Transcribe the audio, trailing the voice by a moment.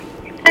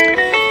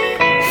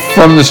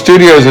From the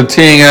studios of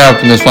Teeing It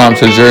Up in the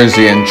Swamps of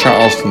Jersey and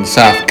Charleston,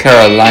 South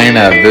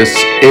Carolina, this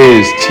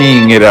is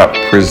Teeing It Up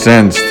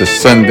presents the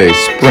Sunday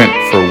Sprint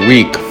for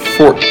Week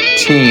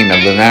 14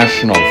 of the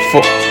National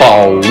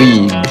Football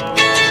League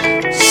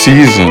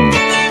season.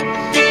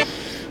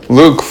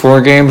 Luke,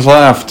 4 games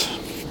left.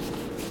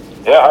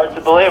 Yeah, hard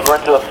to believe. We're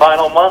into the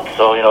final month,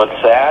 so,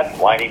 it's sad,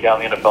 winding down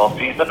the NFL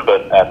season,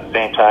 but at the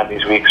same time,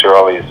 these weeks are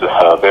always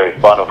very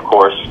fun, of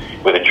course,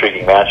 with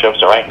intriguing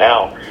matchups. And right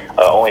now,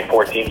 only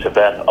 4 teams have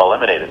been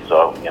eliminated,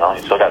 so, you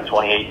still got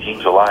 28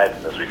 teams alive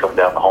as we come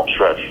down the home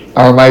stretch.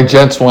 Are my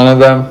Jets one of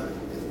them?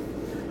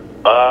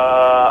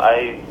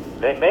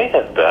 They may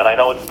have been. I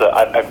know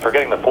I'm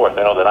forgetting the fourth.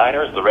 I know the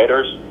Niners, the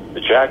Raiders,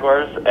 the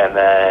Jaguars, and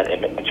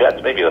then the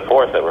Jets, maybe the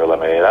fourth that were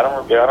eliminated. I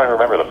don't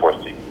remember the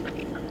fourth team.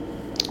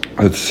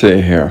 Let's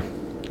see here.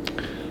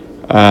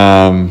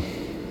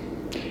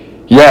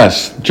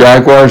 Yes,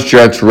 Jaguars,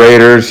 Jets,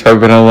 Raiders have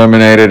been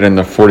eliminated, and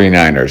the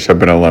 49ers have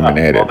been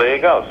eliminated. Well, there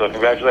you go. So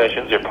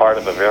congratulations. You're part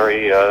of a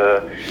very,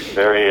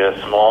 very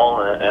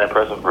small and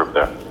impressive group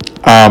there.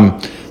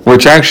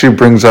 Which actually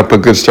brings up a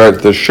good start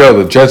to the show.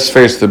 The Jets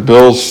face the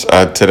Bills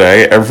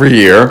today. Every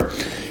year,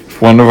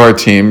 if one of our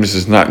teams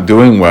is not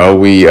doing well,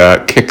 we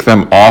kick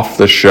them off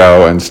the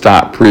show and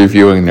stop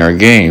previewing their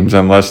games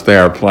unless they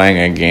are playing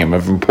a game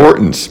of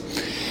importance.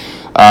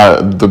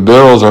 The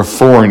Bills are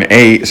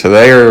 4-8, so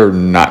they are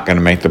not going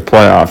to make the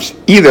playoffs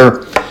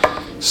either.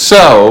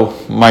 So,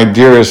 my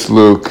dearest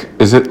Luke,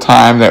 is it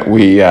time that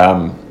we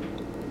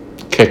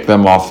kick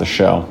them off the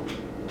show?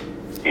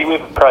 We've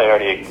probably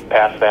already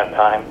passed that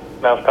time.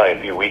 That was probably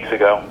a few weeks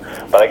ago.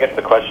 But I guess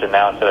the question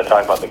now, instead of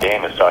talking about the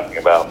game, is talking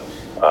about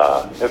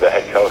the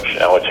head coach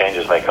and what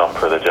changes may come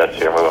for the Jets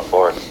here moving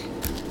forward.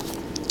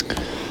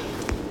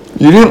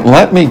 You didn't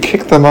let me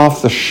kick them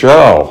off the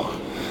show.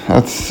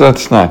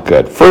 That's not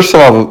good. First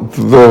of all,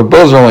 the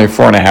Bills are only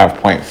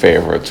 4.5-point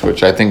favorites,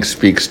 which I think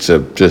speaks to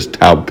just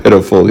how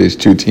pitiful these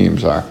two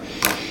teams are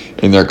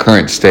in their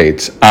current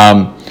states.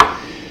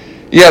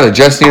 The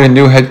Jets need a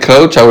new head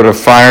coach. I would have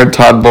fired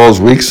Todd Bowles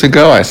weeks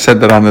ago. I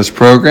said that on this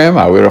program.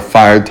 I would have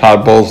fired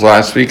Todd Bowles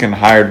last week and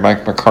hired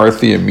Mike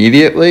McCarthy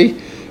immediately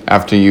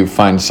after you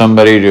find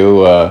somebody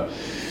to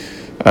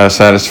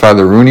satisfy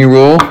the Rooney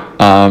Rule.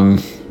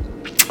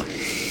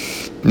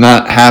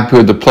 Not happy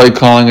with the play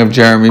calling of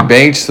Jeremy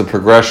Bates, the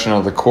progression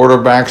of the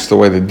quarterbacks, the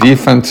way the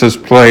defense is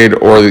played,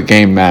 or the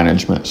game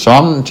management. So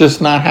I'm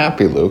just not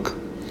happy, Luke.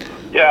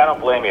 Yeah, I don't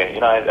blame you.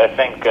 I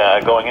think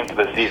going into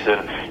the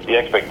season, the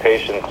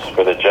expectations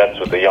for the Jets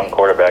with the young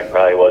quarterback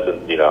probably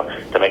wasn't,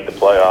 to make the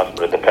playoffs,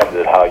 but it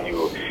depended how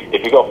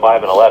if you go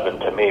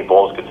 5-11, to me,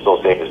 Bowles could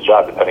still save his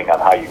job depending on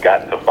how you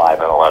got to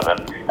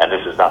 5-11. And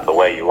this is not the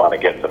way you want to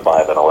get to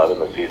 5-11.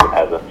 The season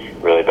hasn't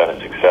really been a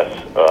success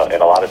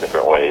in a lot of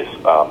different ways.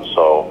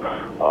 So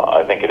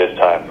I think it is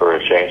time for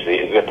a change.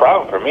 The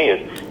problem for me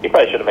is you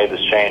probably should have made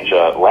this change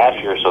last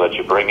year so that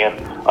you bring in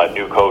a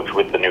new coach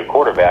with the new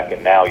quarterback,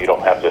 and now you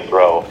don't have to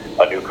throw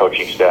a new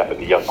coaching staff and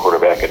the young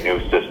quarterback a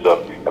new system,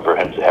 and for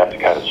him to have to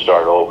kind of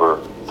start over.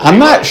 I'm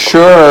not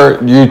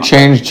sure you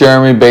changed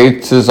Jeremy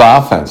Bates'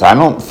 offense. I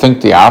don't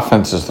think the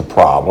offense is the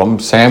problem.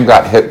 Sam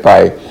got hit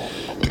by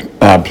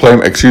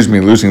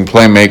losing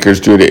playmakers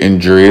due to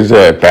injuries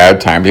at bad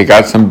times. He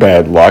got some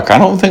bad luck. I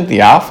don't think the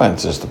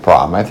offense is the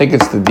problem. I think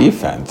it's the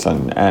defense,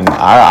 and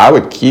I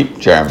would keep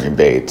Jeremy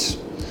Bates.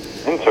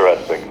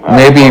 Interesting.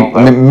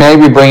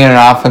 Maybe bring in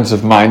an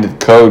offensive-minded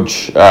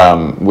coach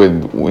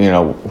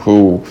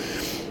who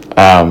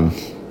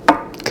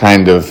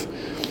kind of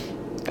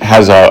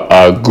has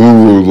a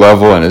guru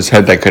level in his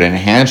head that could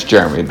enhance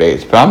Jeremy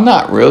Bates. But I'm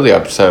not really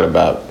upset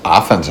about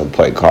offensive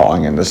play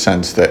calling in the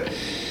sense that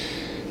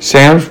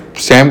Sam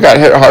got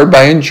hit hard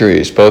by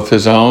injuries, both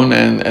his own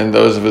and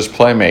those of his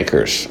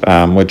playmakers,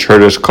 which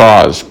hurt his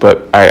cause.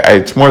 But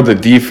it's more the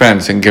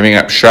defense and giving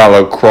up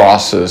shallow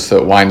crosses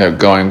that wind up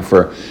going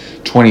for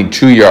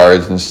 22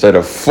 yards instead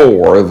of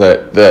 4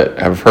 that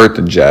have hurt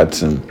the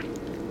Jets. And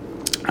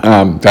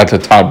that's a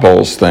Todd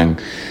Bowles thing,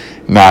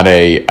 not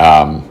a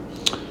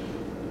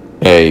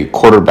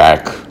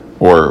quarterback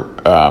or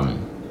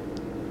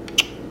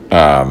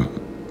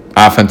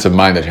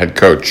offensive-minded head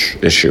coach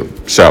issue.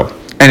 So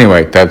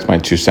anyway, that's my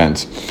 2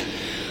 cents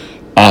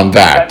on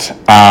that.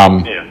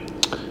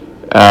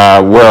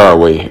 Where are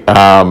we?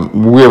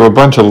 We have a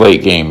bunch of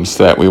late games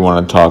that we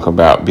want to talk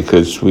about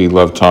because we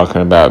love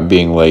talking about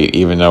being late,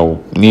 even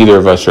though neither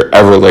of us are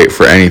ever late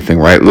for anything,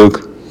 right,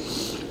 Luke?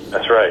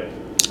 That's right.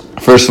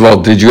 First of all,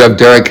 did you have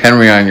Derrick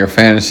Henry on your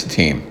fantasy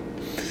team?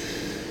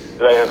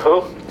 Did I have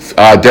who?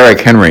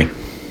 Derrick Henry.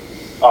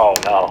 Oh,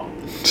 no.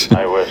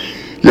 I wish.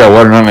 Yeah,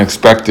 what an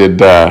unexpected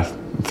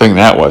thing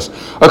that was.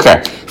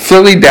 Okay,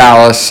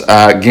 Philly-Dallas,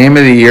 game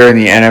of the year in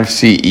the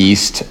NFC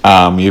East.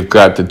 You've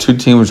got the 2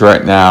 teams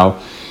right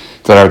now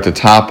that are at the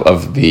top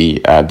of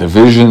the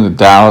division.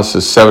 Dallas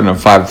is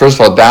 7-5. First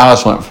of all,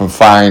 Dallas went from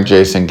firing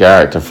Jason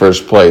Garrett to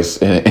first place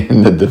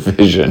in the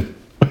division,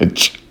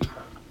 which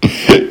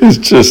is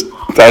just,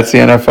 that's the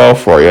NFL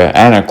for you,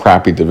 and a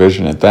crappy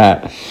division at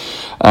that.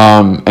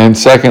 And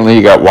secondly,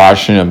 you got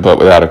Washington, but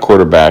without a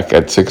quarterback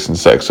at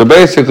 6-6. So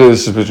basically,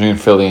 this is between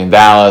Philly and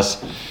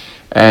Dallas.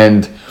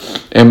 And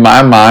in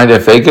my mind,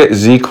 if they get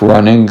Zeke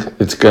running,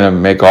 it's going to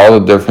make all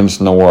the difference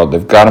in the world.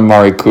 They've got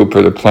Amari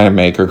Cooper, the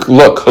playmaker.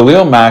 Look,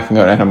 Khalil Mack and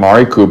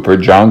Amari Cooper,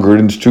 John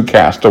Gruden's two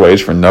castaways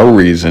for no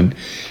reason,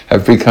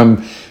 have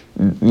become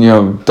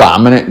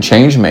dominant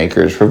change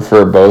makers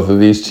for both of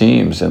these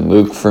teams. And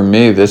Luke, for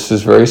me, this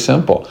is very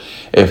simple.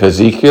 If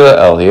Ezekiel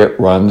Elliott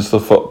runs the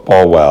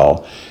football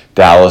well,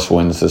 Dallas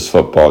wins this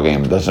football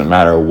game. It doesn't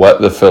matter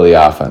what the Philly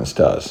offense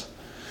does.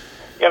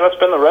 Yeah, that's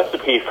been the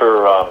recipe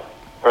for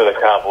the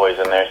Cowboys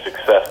and their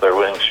success, their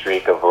winning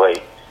streak of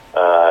late.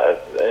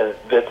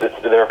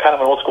 They're kind of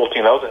an old school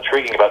team. That was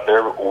intriguing about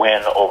their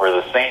win over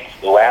the Saints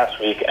last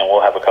week, and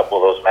we'll have a couple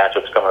of those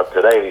matchups coming up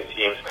today. These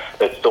teams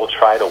that still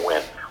try to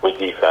win with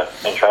defense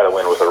and try to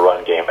win with a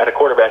run game, and a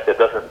quarterback that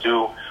doesn't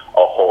do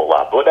a whole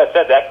lot. But with that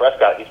said, Dak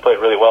Prescott, he's played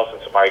really well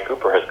since Amari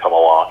Cooper has come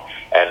along.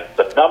 And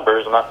the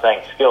numbers, I'm not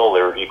saying skill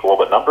they're equal,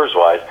 but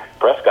numbers-wise,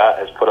 Prescott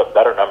has put up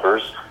better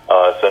numbers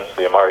since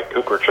the Amari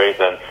Cooper trade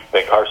than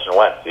Carson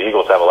Wentz. The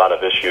Eagles have a lot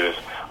of issues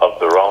of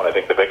their own. I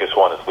think the biggest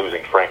one is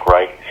losing Frank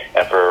Reich.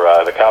 And for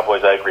the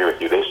Cowboys, I agree with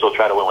you. They still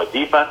try to win with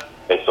defense.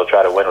 They still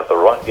try to win with the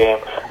run game.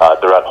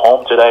 They're at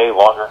home today,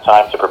 longer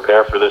time to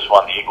prepare for this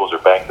one. The Eagles are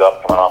banged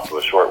up, coming off to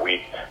a short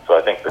week. So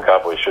I think the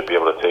Cowboys should be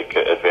able to take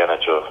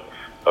advantage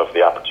of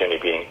the opportunity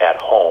being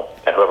at home.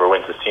 And whoever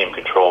wins this team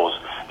controls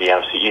the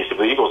NFC East. If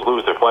the Eagles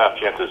lose, their playoff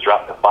chances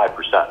drop to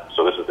 5%.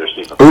 So this is their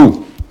season.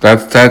 Ooh,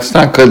 that's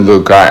not good,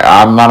 Luke.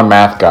 I'm not a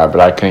math guy, but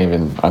I can't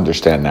even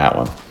understand that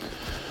one.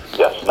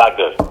 Yes, not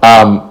good.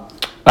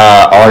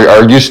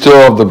 Are you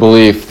still of the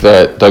belief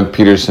that Doug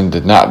Peterson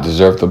did not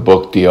deserve the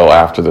book deal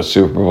after the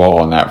Super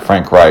Bowl and that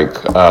Frank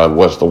Reich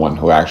was the one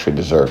who actually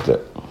deserved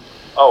it?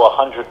 Oh,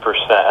 100%.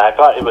 I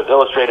thought it was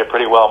illustrated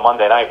pretty well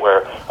Monday night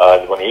where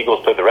when the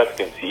Eagles played the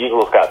Redskins, the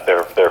Eagles got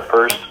their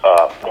first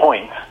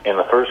points in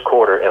the first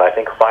quarter in, I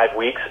think, 5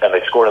 weeks, and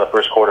they scored in the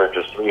first quarter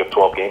just 3 of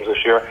 12 games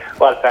this year.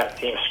 A lot of times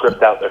teams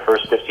script out their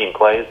first 15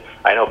 plays.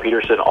 I know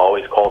Peterson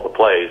always called the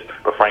plays,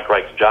 but Frank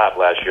Reich's job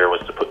last year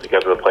was to put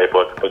together the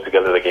playbook, put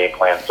together the game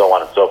plan, so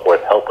on and so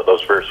forth, help with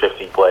those first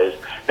 15 plays.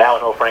 Now I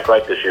know Frank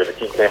Reich this year, the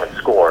team can't even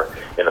score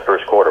in the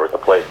first quarter with the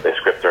plays they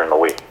script during the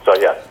week. So,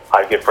 yeah,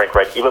 I give Frank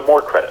Reich even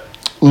more credit.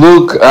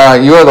 Luke,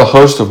 you are the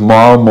host of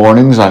Morrow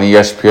Mornings on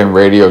ESPN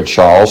Radio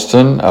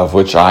Charleston, of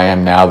which I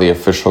am now the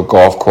official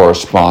golf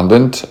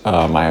correspondent.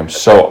 I am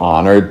so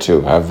honored to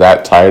have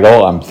that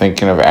title. I'm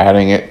thinking of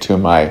adding it to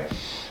my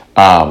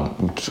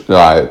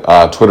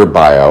Twitter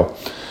bio.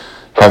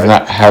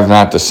 Have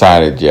not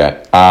decided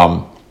yet.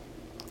 How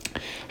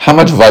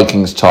much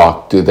Vikings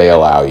talk do they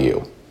allow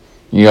you?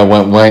 You know,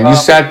 when you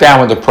sat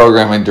down with the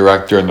programming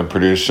director and the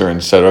producer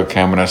and said,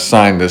 okay, I'm going to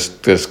sign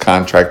this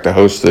contract to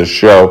host this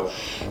show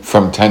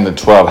from 10 to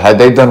 12, had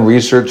they done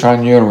research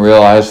on you and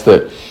realized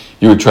that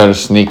you would try to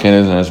sneak in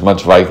as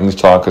much Vikings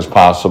talk as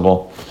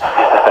possible?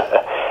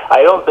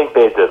 I don't think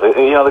they did.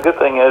 The good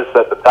thing is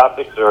that the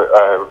topics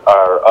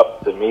are up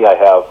to me. I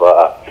have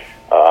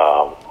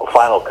a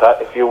final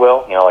cut, if you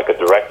will, like a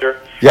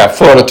director. Yeah,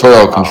 full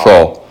editorial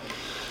control.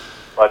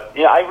 But,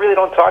 I really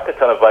don't talk a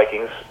ton of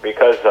Vikings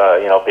because,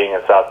 being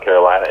in South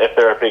Carolina, if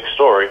they're a big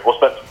story, we'll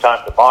spend some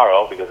time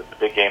tomorrow because it's a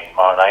big game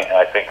tomorrow night, and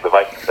I think the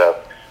Vikings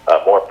have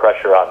more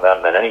pressure on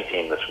them than any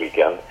team this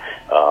weekend.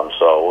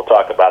 So we'll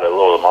talk about it a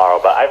little tomorrow.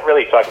 But I've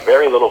really talked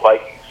very little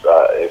Vikings,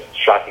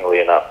 shockingly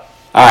enough.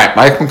 All right,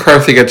 Mike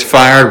McCarthy gets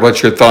fired.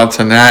 What's your thoughts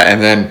on that?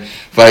 And then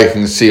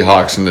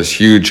Vikings-Seahawks in this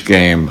huge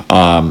game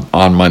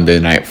on Monday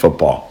Night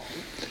Football.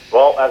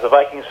 Well, as a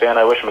Vikings fan,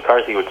 I wish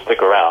McCarthy would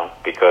stick around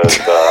because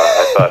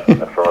I thought,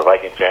 from a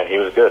Vikings fan, he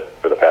was good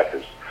for the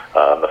Packers.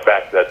 The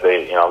fact that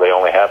they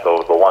only have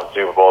the one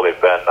Super Bowl, they've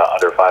been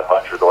under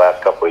 500 the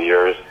last couple of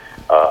years.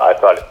 I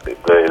thought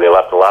they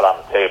left a lot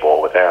on the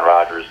table with Aaron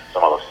Rodgers and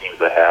some of those teams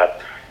they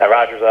had. And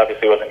Rodgers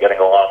obviously wasn't getting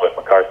along with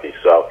McCarthy,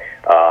 so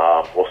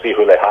we'll see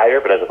who they hire.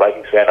 But as a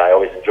Vikings fan, I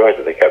always enjoyed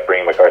that they kept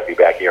bringing McCarthy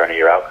back year in and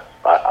year out.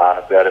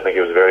 Honestly, I didn't think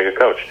he was a very good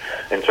coach.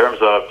 In terms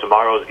of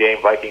tomorrow's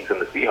game, Vikings and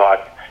the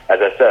Seahawks, as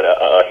I said,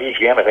 a huge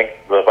game. I think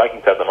the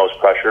Vikings have the most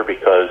pressure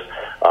because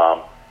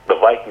the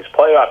Vikings'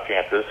 playoff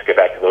chances, to get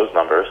back to those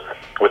numbers,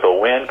 with a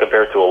win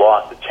compared to a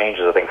loss, it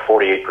changes, I think,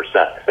 48%.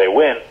 If they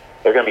win,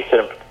 they're going to be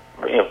sitting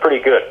pretty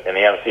good in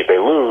the NFC. If they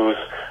lose,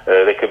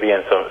 they could be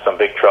in some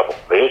big trouble.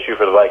 The issue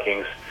for the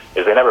Vikings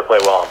is they never play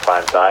well in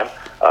prime time.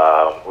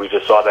 We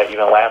just saw that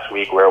even last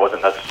week where it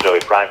wasn't necessarily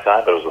prime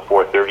time, but it was the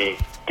 4:30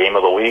 game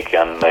of the week,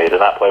 and they did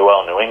not play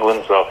well in New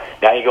England. So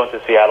now you go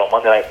into Seattle,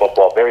 Monday Night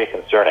Football, very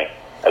concerning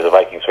as a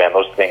Vikings fan.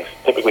 Those things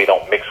typically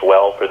don't mix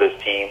well for this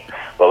team,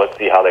 but let's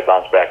see how they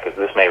bounce back because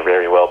this may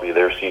very well be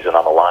their season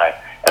on the line.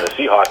 And the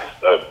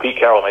Seahawks, Pete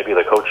Carroll may be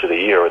the coach of the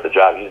year with the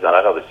job he's done.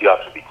 I know the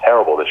Seahawks would be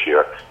terrible this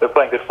year. They're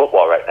playing good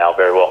football right now,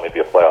 very well maybe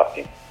a playoff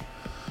team.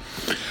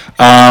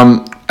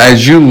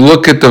 As you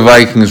look at the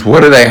Vikings,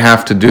 what do they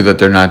have to do that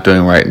they're not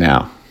doing right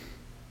now?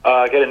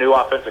 Get a new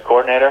offensive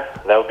coordinator.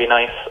 That would be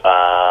nice.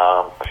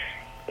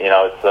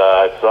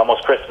 It's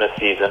almost Christmas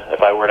season.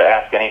 If I were to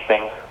ask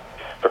anything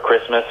for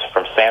Christmas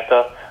from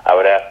Santa, I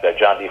would ask that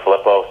John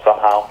DeFilippo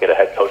somehow get a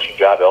head coaching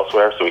job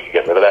elsewhere so we can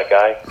get rid of that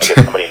guy and get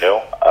somebody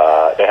new.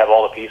 They have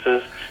all the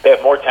pieces. They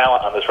have more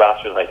talent on this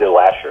roster than they did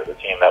last year. The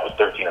team that was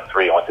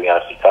 13-3 and went to the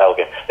NFC title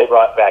game. They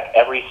brought back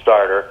every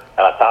starter,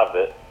 and on top of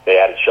it, they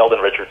added Sheldon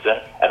Richardson,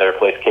 and they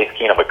replaced Case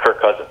Keenum with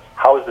Kirk Cousins.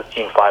 How is this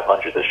team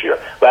 500 this year?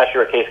 Last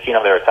year at Case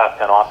Keenum, they were a top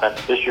 10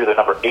 offense. This year, they're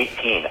number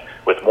 18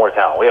 with more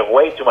talent. We have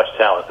way too much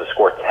talent to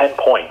score 10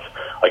 points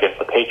against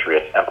the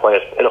Patriots and play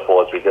as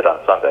pitiful as we did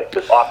on Sunday.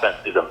 This offense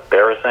is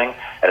embarrassing,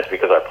 and it's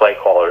because our play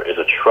caller is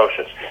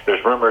atrocious.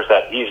 There's rumors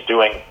that he's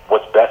doing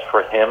what's best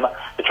for him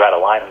to try to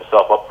line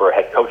himself up for a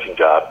head coaching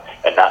job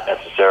and not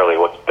necessarily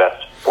what's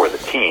best for the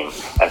team.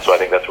 And so I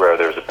think that's where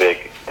there's a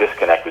big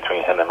disconnect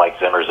between him and Mike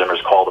Zimmer.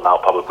 Zimmer's called him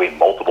out publicly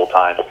multiple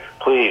times.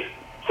 Please,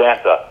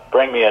 Santa,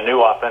 bring me a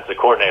new offensive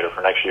coordinator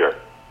for next year.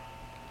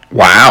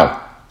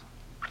 Wow.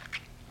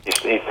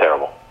 He's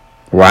terrible.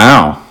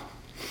 Wow.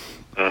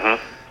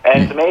 Mm-hmm.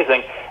 And it's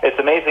amazing. It's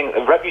amazing.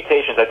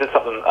 Reputations. I did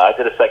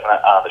a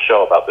segment on the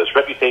show about this.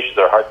 Reputations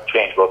are hard to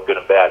change, both good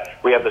and bad.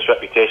 We have this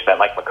reputation that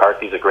Mike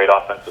McCarthy's a great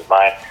offensive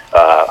mind.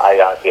 I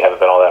honestly haven't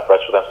been all that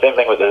impressed with him. Same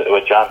thing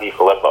with John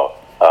DeFilippo.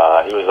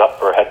 He was up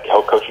for head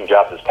coaching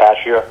jobs this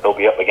past year. He'll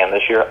be up again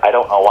this year. I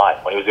don't know why.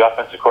 When he was the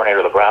offensive coordinator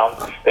of the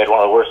Browns, they had one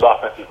of the worst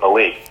offenses in the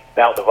league.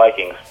 Now with the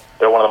Vikings,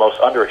 they're one of the most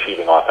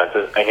underachieving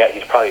offenses, and yet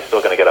he's probably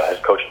still going to get a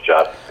head coaching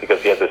job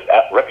because he has this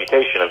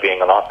reputation of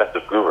being an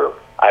offensive guru.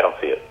 I don't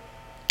see it.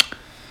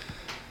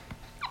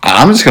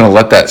 I'm just going to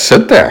let that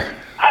sit there.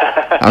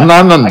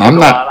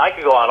 I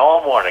could go on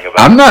all morning about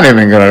I'm not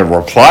even going to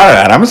reply to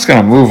that. I'm just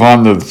going to move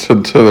on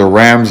to the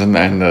Rams and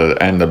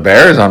the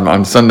Bears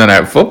on Sunday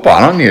Night Football.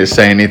 I don't need to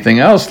say anything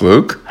else,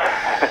 Luke.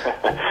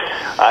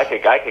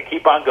 I could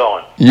keep on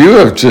going. You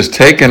have just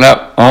taken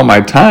up all my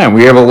time.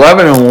 We have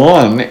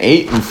 11-1,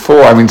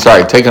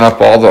 8-4. Taken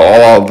up all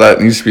that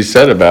needs to be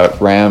said about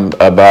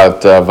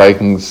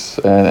Vikings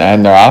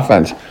and their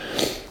offense.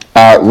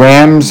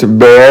 Rams,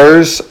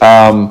 Bears.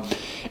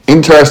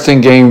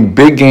 Interesting game,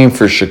 big game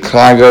for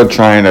Chicago,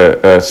 trying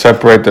to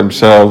separate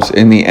themselves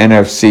in the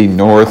NFC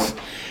North.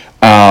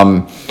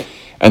 And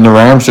the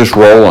Rams just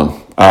rolling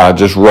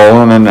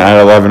in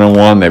at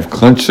 11-1. They've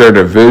clinched their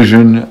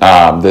division.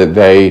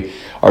 They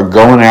are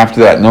going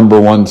after that number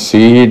one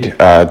seed,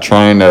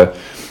 trying to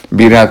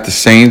beat out the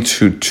Saints,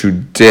 who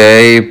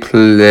today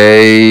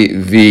play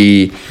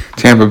the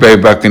Tampa Bay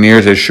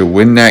Buccaneers. They should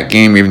win that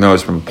game, even though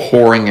it's been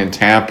pouring in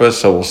Tampa.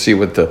 So we'll see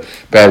what the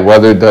bad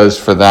weather does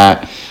for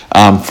that.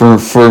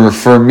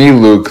 For me,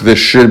 Luke, this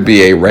should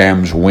be a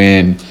Rams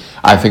win.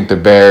 I think the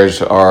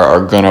Bears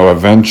are going to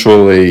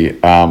eventually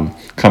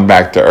come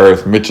back to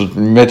earth. Mitchell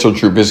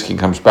Trubisky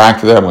comes back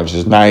to them, which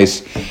is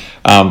nice.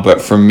 But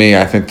for me,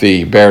 I think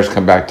the Bears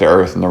come back to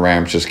earth and the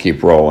Rams just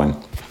keep rolling.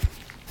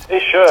 They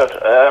should.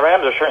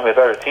 Rams are certainly a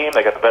better team.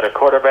 They got the better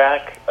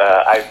quarterback.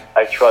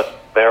 I trust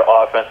their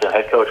offense and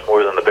head coach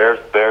more than the Bears.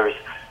 The Bears,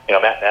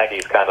 Matt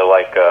Nagy's kind of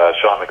like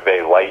Sean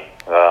McVay light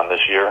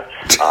this year.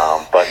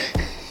 But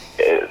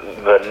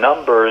the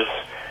numbers,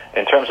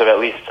 in terms of at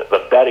least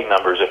the betting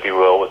numbers, if you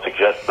will, would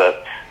suggest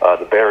that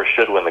the Bears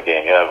should win the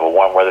game. You have a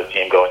warm weather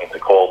team going into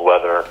cold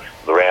weather.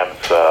 The Rams,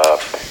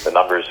 the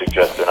numbers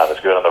suggest they're not as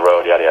good on the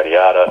road, yada, yada,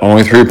 yada.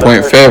 Only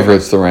 3-point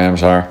favorites, the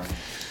Rams are.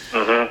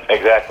 Mm-hmm,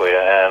 exactly.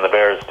 And the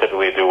Bears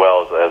typically do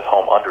well as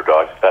home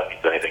underdogs, if that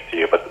means anything to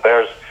you. But the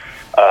Bears,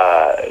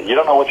 you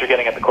don't know what you're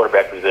getting at the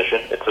quarterback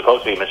position. It's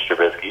supposed to be Mitch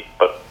Trubisky,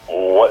 but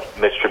what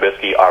Mitch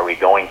Trubisky are we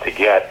going to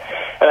get?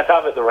 And on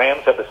top of it, the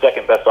Rams have the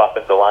second best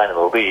offensive line in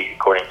the league,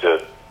 according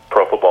to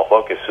Pro Football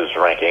Focus's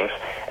rankings.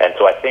 And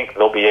so I think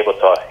they'll be able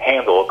to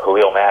handle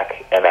Khalil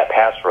Mack and that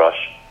pass rush,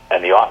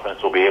 and the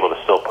offense will be able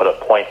to still put up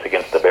points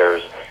against the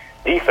Bears'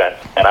 defense.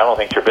 And I don't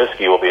think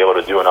Trubisky will be able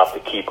to do enough to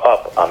keep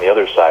up on the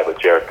other side with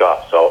Jared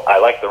Goff. So I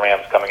like the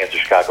Rams coming into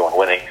Chicago and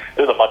winning.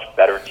 They're a much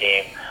better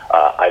team.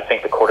 I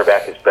think the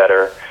quarterback is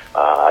better.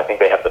 I think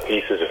they have the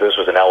pieces. If this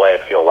was in LA,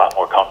 I'd feel a lot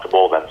more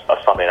comfortable than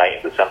a Sunday night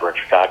in December in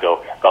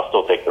Chicago. I'll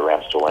still take the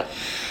Rams to win.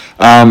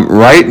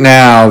 Right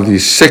now, the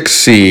 6th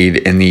seed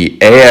in the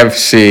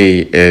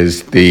AFC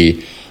is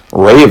the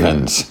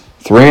Ravens.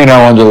 3-0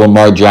 under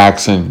Lamar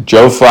Jackson.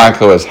 Joe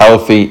Flacco is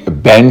healthy,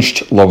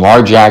 benched.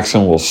 Lamar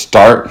Jackson will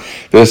start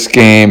this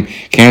game.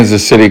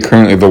 Kansas City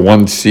currently the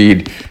 1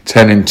 seed,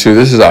 10-2.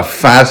 This is a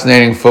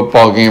fascinating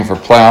football game for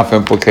playoff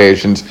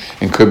implications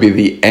and could be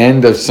the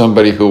end of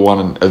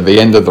the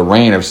end of the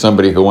reign of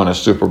somebody who won a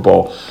Super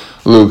Bowl.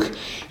 Luke,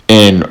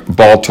 in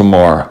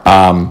Baltimore.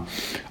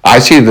 I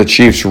see the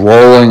Chiefs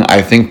rolling.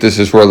 I think this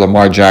is where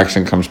Lamar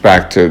Jackson comes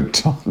back to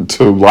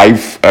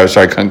life.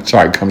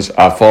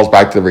 Falls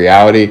back to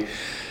reality.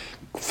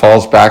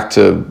 Falls back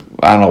to,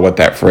 I don't know what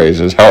that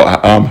phrase is.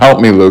 Help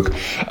me, Luke.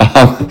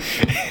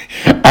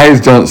 I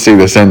just don't see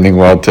this ending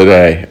well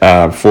today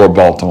for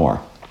Baltimore.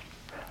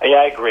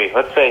 Yeah, I agree.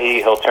 Let's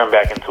say he'll turn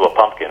back into a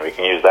pumpkin. We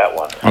can use that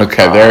one.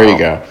 Okay, there you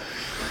go.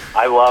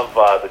 I love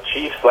the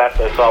Chiefs. Last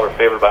I saw were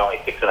favored by only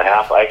 6.5.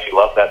 I actually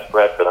love that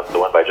spread for them to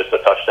win by just a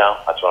touchdown.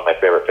 That's one of my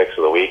favorite picks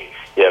of the week.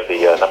 You have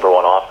the number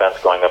one offense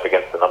going up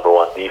against the number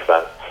one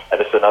defense.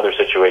 this is another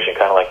situation,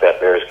 kind of like that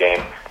Bears game,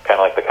 kind of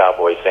like the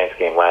Cowboys-Saints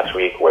game last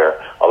week,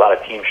 where a lot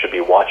of teams should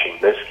be watching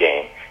this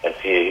game and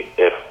see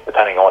if,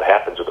 depending on what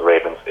happens with the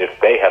Ravens, if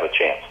they have a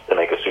chance to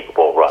make a Super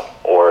Bowl run,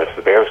 or if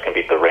the Bears can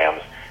beat the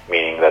Rams,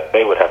 meaning that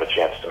they would have a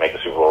chance to make a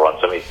Super Bowl run.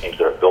 Some of these teams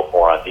that are built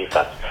more on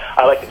defense.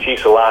 I like the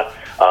Chiefs a lot.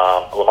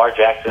 Lamar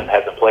Jackson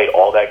hasn't played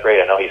all that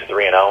great. I know he's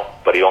 3-0,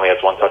 but he only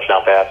has one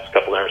touchdown pass, a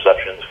couple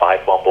interceptions,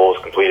 5 fumbles,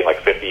 completing like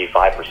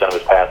 55% of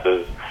his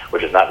passes,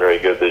 which is not very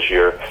good this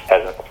year.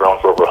 Hasn't thrown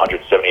for over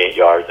 178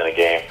 yards in a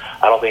game.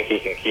 I don't think he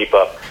can keep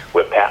up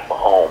with Pat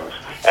Mahomes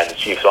and the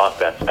Chiefs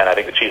offense, and I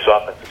think the Chiefs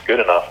offense is good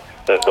enough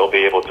that they'll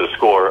be able to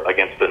score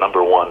against the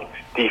number one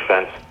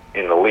defense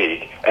in the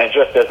league. And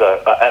just as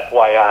a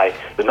FYI,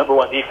 the number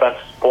one defense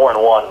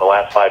 4-1 in the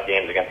last 5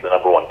 games against the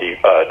number one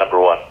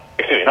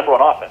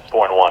offense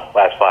 4-1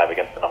 last 5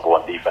 against the number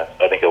one defense.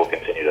 I think it will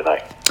continue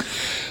tonight.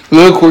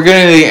 Luke, we're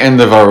getting to the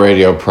end of our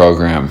radio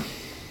program.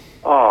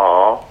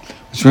 Aww.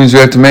 Which means we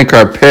have to make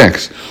our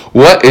picks.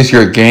 What is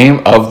your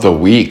game of the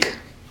week?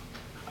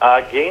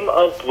 Game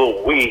of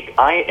the week,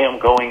 I am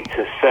going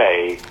to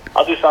say,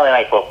 I'll do Sunday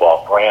Night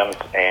Football, Rams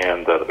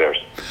and the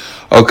Bears.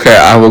 Okay,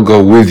 I will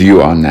go with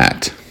you on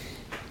that.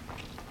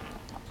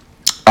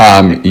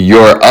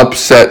 Your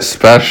upset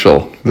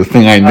special, the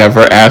thing I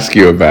never ask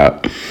you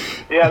about.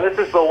 Yeah, this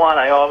is the one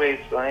I always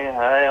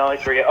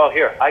forget. Oh,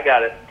 here, I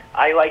got it.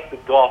 I like the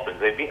Dolphins.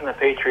 They've beaten the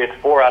Patriots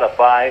 4 out of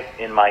 5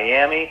 in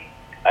Miami.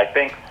 I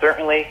think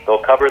certainly they'll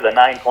cover the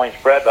 9-point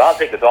spread, but I'll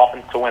take the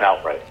Dolphins to win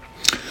outright.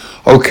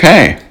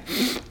 Okay.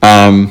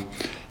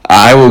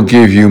 I will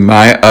give you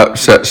my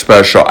upset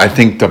special. I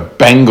think the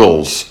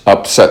Bengals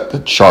upset the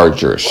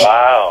Chargers.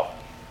 Wow.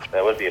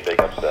 That would be a big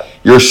upset.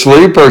 Your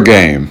sleeper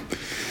game.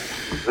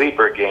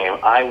 Sleeper game,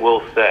 I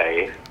will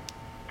say,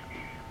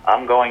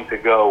 I'm going to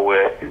go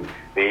with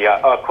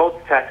the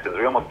Colts Texans.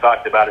 We almost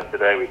talked about it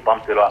today. We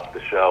bumped it off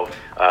the show.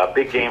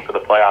 Big game for the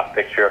playoff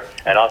picture,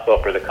 and also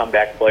for the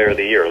comeback player of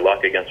the year.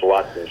 Luck against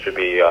Watson should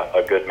be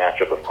a good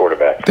matchup of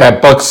quarterbacks.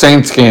 That Bucs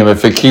Saints game,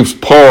 if it keeps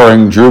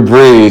pouring, Drew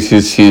Brees,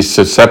 he's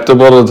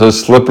susceptible to the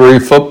slippery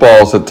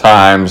footballs at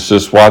times.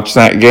 Just watch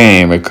that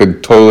game. It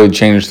could totally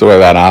change the way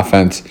that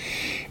offense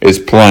is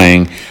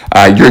playing.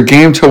 Your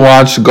game to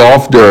watch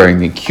golf during,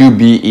 the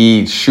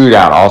QBE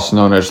shootout, also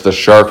known as the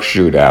Shark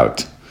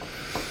Shootout.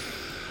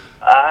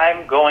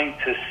 I'm going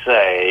to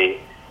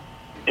say,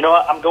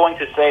 I'm going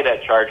to say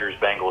that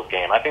Chargers-Bengals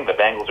game. I think the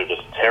Bengals are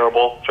just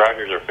terrible.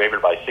 Chargers are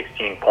favored by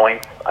 16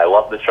 points. I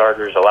love the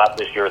Chargers a lot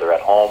this year. They're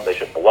at home. They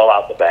should blow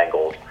out the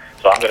Bengals.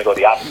 So I'm going to go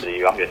the opposite of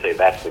you. I'm going to say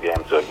that's the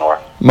game to ignore.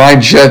 My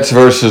Jets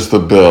versus the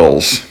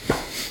Bills.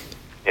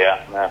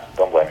 Yeah,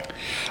 don't blame me.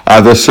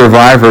 The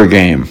Survivor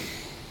game.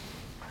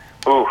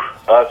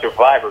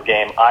 Survivor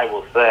game, I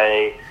will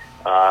say,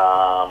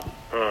 oh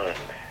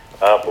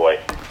boy,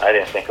 I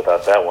didn't think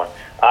about that one.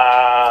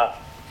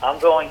 I'm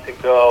going to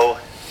go,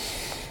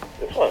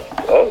 this one's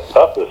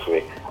tough this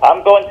week.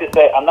 I'm going to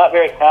say, I'm not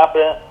very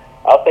confident.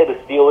 I'll say the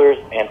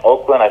Steelers and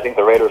Oakland. I think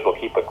the Raiders will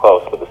keep it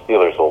close, but the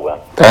Steelers will win.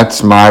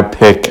 That's my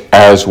pick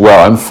as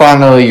well. And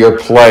finally, your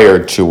player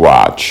to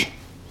watch.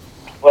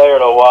 Player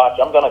to watch,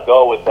 I'm going to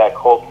go with that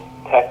Colts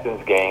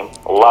Texans game,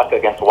 Luck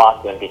against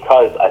Watson,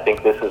 because I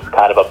think this is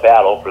kind of a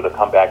battle for the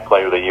comeback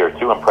player of the year.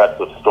 2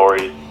 impressive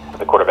stories at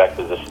the quarterback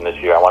position this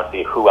year. I want to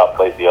see who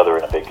outplays the other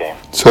in a big game.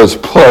 So it's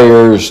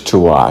players to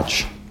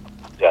watch.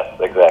 Yes,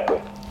 exactly.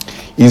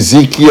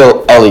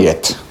 Ezekiel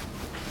Elliott.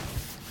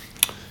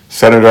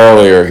 Said it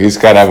earlier, he's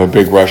got to have a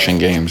big rushing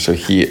game, so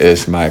he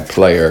is my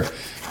player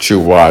to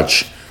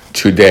watch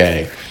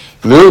today.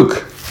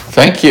 Luke,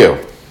 thank you.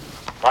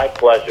 My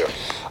pleasure.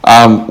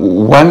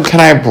 When can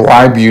I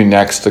bribe you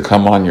next to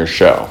come on your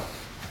show?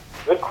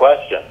 Good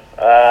question.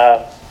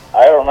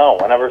 I don't know.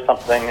 Whenever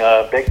something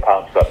big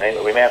pops up, maybe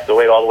we may have to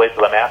wait all the way to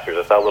the Masters.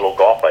 That's how little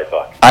golf I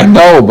talk. I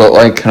know,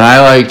 but can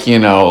I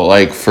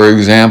for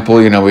example,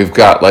 we've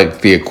got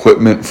the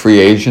equipment free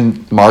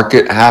agent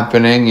market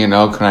happening. Can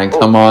I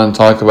come on and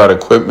talk about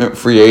equipment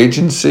free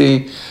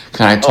agency?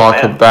 Can I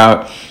talk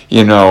about,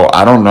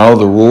 I don't know,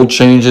 the rule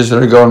changes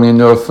that are going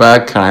into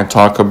effect? Can I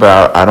talk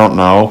about, I don't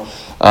know,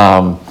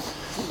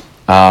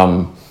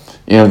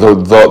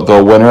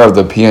 the winner of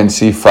the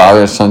PNC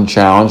Father-Son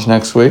Challenge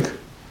next week?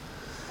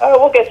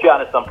 We'll get you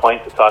on at some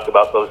point to talk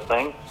about those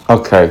things.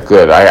 Okay,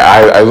 good.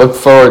 I look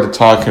forward to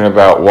talking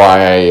about why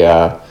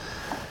a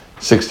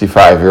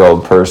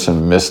 65-year-old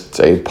person missed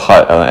a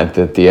putt at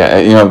the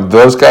end.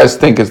 Those guys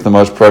think it's the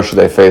most pressure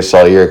they face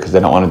all year because they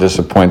don't want to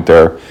disappoint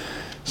their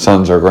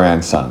sons or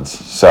grandsons.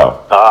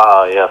 So.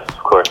 Yes, of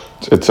course.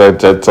 It's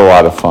a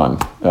lot of fun,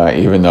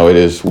 even though it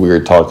is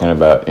weird talking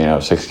about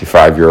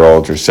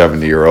 65-year-olds or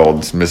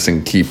 70-year-olds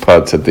missing key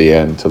putts at the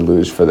end to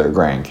lose for their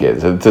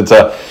grandkids. It's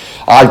a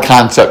odd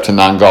concept to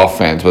non-golf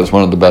fans, but it's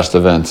one of the best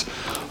events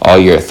all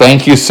year.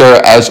 Thank you,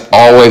 sir, as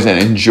always, and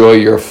enjoy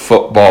your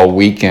football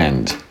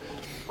weekend.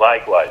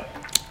 Likewise.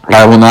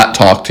 I will not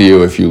talk to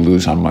you if you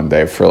lose on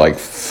Monday for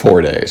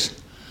 4 days.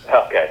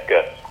 Okay,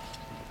 good.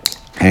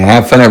 Hey,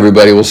 have fun,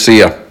 everybody. We'll see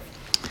you.